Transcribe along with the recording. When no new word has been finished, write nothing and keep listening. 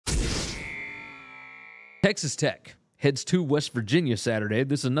Texas Tech heads to West Virginia Saturday.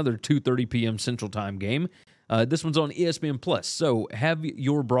 This is another 2:30 p.m. Central Time game. This one's on ESPN+, so have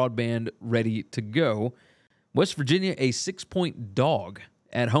your broadband ready to go. West Virginia, a 6-point dog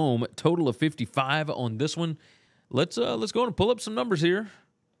at home, total of 55 on this one. Let's go and pull up some numbers here.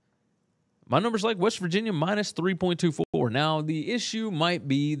 My numbers like West Virginia minus 3.24. Now, the issue might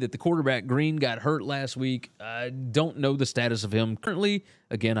be that the quarterback Green got hurt last week. I don't know the status of him currently.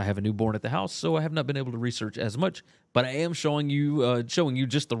 Again, I have a newborn at the house, so I have not been able to research as much. But I am showing you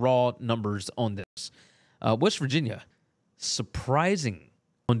just the raw numbers on this. West Virginia, surprising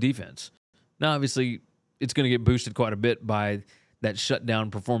on defense. Now, obviously, it's going to get boosted quite a bit by that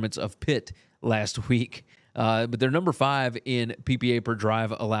shutdown performance of Pitt last week. But they're number 5 in PPA per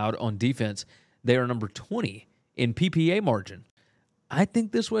drive allowed on defense. They are number 20 in PPA margin. I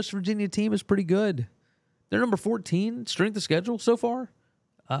think this West Virginia team is pretty good. They're number 14 strength of schedule so far.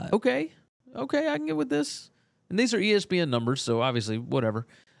 Okay, I can get with this. And these are ESPN numbers, so obviously whatever.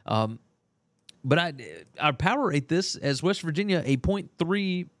 But I'd power rate this as West Virginia a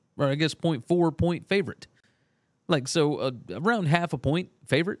 0.3 or I guess 0.4 point favorite. Around half a point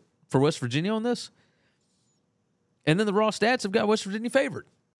favorite for West Virginia on this. And then the raw stats have got West Virginia favored.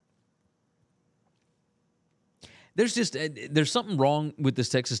 There's something wrong with this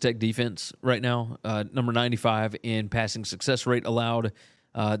Texas Tech defense right now. Number 95 in passing success rate allowed.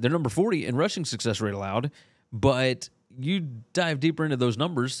 They're number 40 in rushing success rate allowed. But you dive deeper into those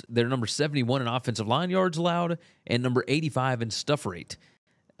numbers, they're number 71 in offensive line yards allowed and number 85 in stuff rate.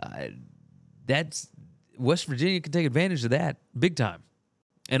 That's West Virginia can take advantage of that big time.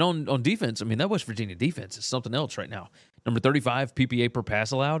 And on defense, I mean, that West Virginia defense is something else right now. Number 35 PPA per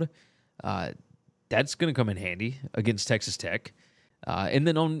pass allowed. That's going to come in handy against Texas Tech. And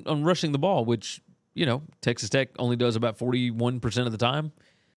then on rushing the ball, which, Texas Tech only does about 41% of the time.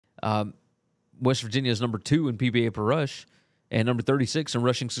 West Virginia is number 2 in PPA per rush and number 36 in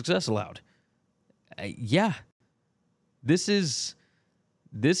rushing success allowed. This is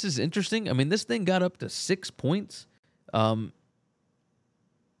interesting. I mean, this thing got up to 6 points.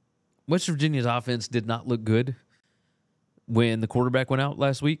 West Virginia's offense did not look good when the quarterback went out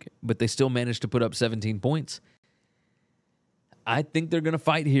last week, but they still managed to put up 17 points. I think they're going to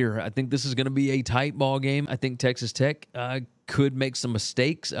fight here. I think this is going to be a tight ball game. I think Texas Tech could make some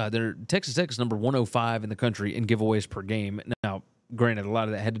mistakes. Texas Tech is number 105 in the country in giveaways per game. Now, granted, a lot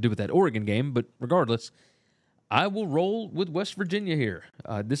of that had to do with that Oregon game, but regardless, I will roll with West Virginia here.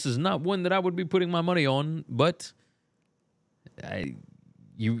 This is not one that I would be putting my money on, but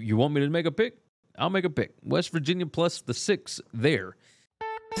you want me to make a pick? I'll make a pick. West Virginia plus the 6 there.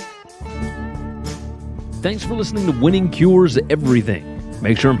 Thanks for listening to Winning Cures Everything.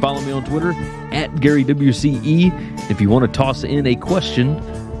 Make sure and follow me on Twitter at GaryWCE. If you want to toss in a question,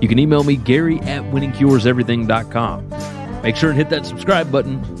 you can email me, Gary@winningcureseverything.com. Make sure and hit that subscribe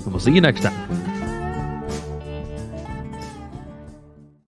button, and we'll see you next time.